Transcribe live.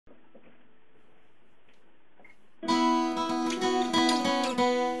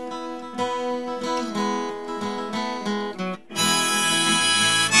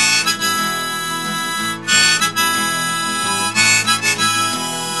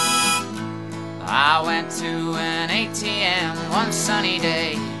I went to an ATM one sunny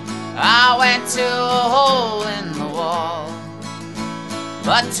day. I went to a hole in the wall,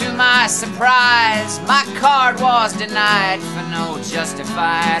 but to my surprise, my card was denied for no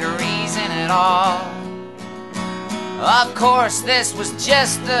justified reason at all. Of course, this was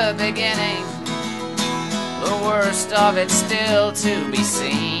just the beginning, the worst of it still to be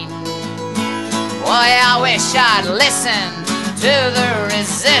seen. Boy, I wish I'd listened to the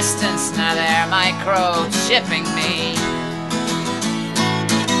resistance. Now they're microchipping me.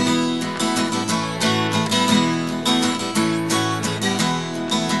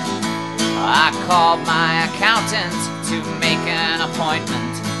 I called my accountant to make an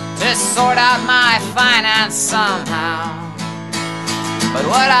appointment to sort out my finance somehow. But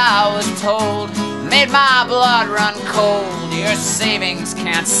what I was told made my blood run cold. Your savings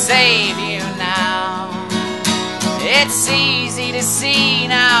can't save you now. It's easy to see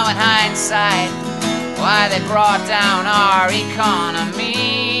now in hindsight why they brought down our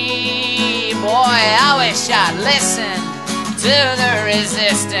economy. Boy, I wish I'd listened to the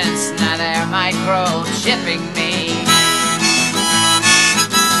resistance. Now they're microchipping me.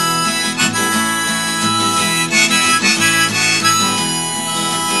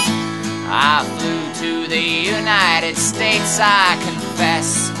 I flew to the United States, I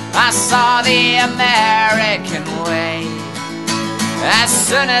confess. I saw the American way. As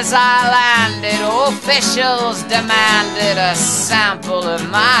soon as I landed, officials demanded a sample of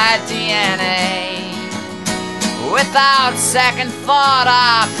my DNA. Without second thought,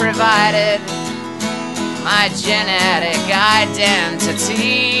 I provided my genetic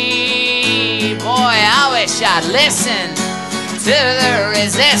identity. Boy, I wish I'd listened to the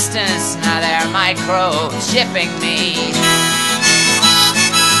resistance. Now they're microchipping me.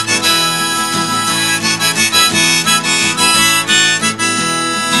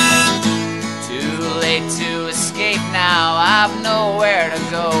 Too late to escape now, I've nowhere to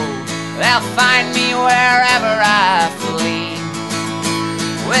go. They'll find me wherever I flee.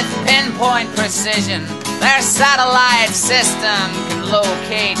 With pinpoint precision, their satellite system can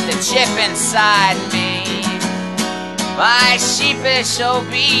locate the chip inside me. By sheepish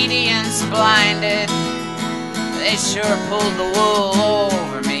obedience blinded, they sure pulled the wool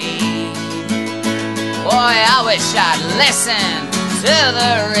over me. Boy, I wish I'd listened to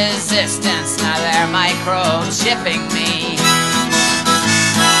the resistance. Now they're microchipping me.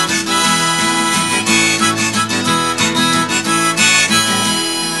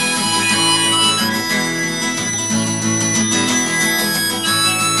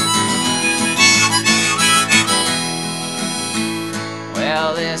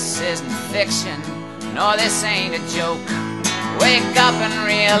 Well, this isn't fiction, no, this ain't a joke. Wake up and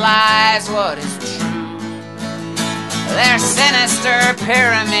realize what is true. Their sinister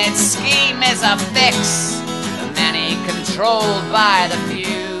pyramid scheme is a fix, the many controlled by the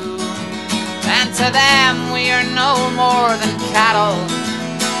few. And to them we are no more than cattle.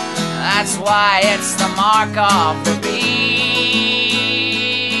 That's why it's the mark of the beast.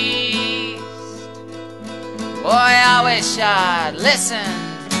 Boy, I wish I'd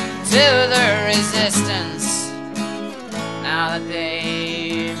listened to the resistance. Now that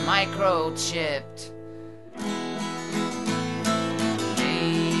they microchipped